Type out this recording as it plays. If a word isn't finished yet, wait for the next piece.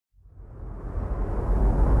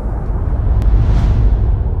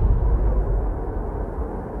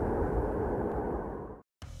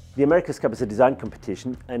The America's Cup is a design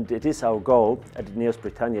competition, and it is our goal at INEOS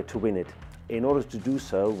Britannia to win it. In order to do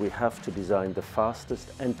so, we have to design the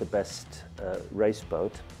fastest and the best race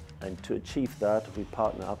boat, and to achieve that we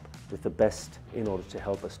partner up with the best in order to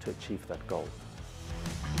help us to achieve that goal.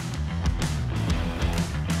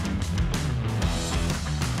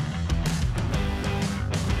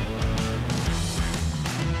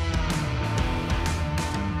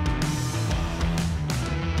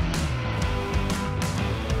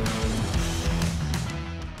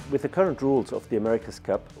 With the current rules of the America's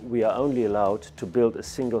Cup, we are only allowed to build a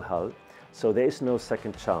single hull, so there is no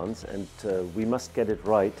second chance, and we must get it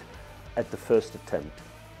right at the first attempt.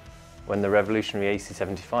 When the revolutionary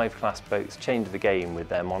AC-75 class boats changed the game with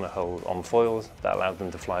their monohull on foils that allowed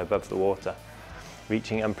them to fly above the water,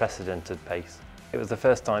 reaching unprecedented pace. It was the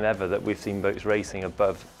first time ever that we've seen boats racing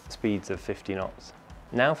above speeds of 50 knots.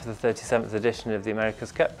 Now for the 37th edition of the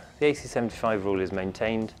America's Cup, the AC-75 rule is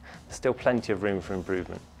maintained. There's still plenty of room for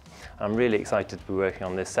improvement. I'm really excited to be working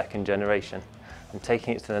on this second generation and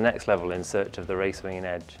taking it to the next level in search of the racewing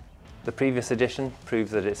edge. The previous edition proves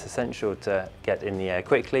that it's essential to get in the air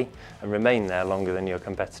quickly and remain there longer than your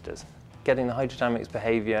competitors. Getting the hydrodynamics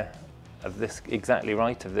behaviour of this exactly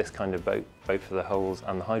right of this kind of boat, both for the hulls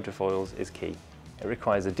and the hydrofoils, is key. It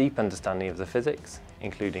requires a deep understanding of the physics,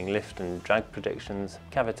 including lift and drag predictions,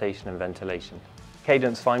 cavitation and ventilation.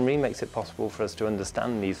 Cadence Fine Marine makes it possible for us to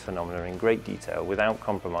understand these phenomena in great detail without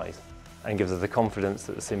compromise, and gives us the confidence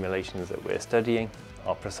that the simulations that we're studying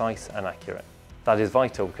are precise and accurate. That is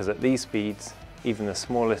vital because at these speeds, even the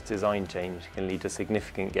smallest design change can lead to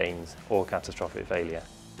significant gains or catastrophic failure.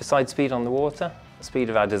 Besides speed on the water, the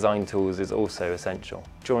speed of our design tools is also essential.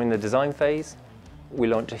 During the design phase, we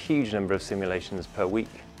launch a huge number of simulations per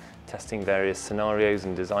week, testing various scenarios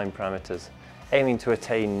and design parameters, aiming to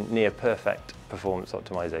attain near-perfect performance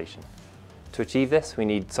optimization. To achieve this, we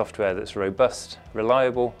need software that's robust,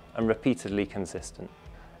 reliable, and repeatedly consistent.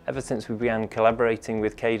 Ever since we began collaborating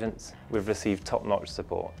with Cadence, we've received top-notch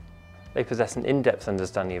support. They possess an in-depth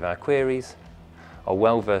understanding of our queries, are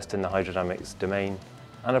well-versed in the hydrodynamics domain,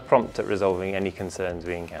 and are prompt at resolving any concerns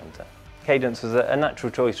we encounter. Cadence was a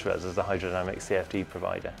natural choice for us as the hydrodynamic CFD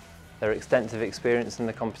provider. Their extensive experience in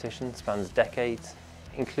the competition spans decades,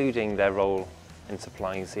 including their role in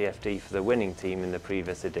supplying CFD for the winning team in the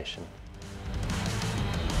previous edition.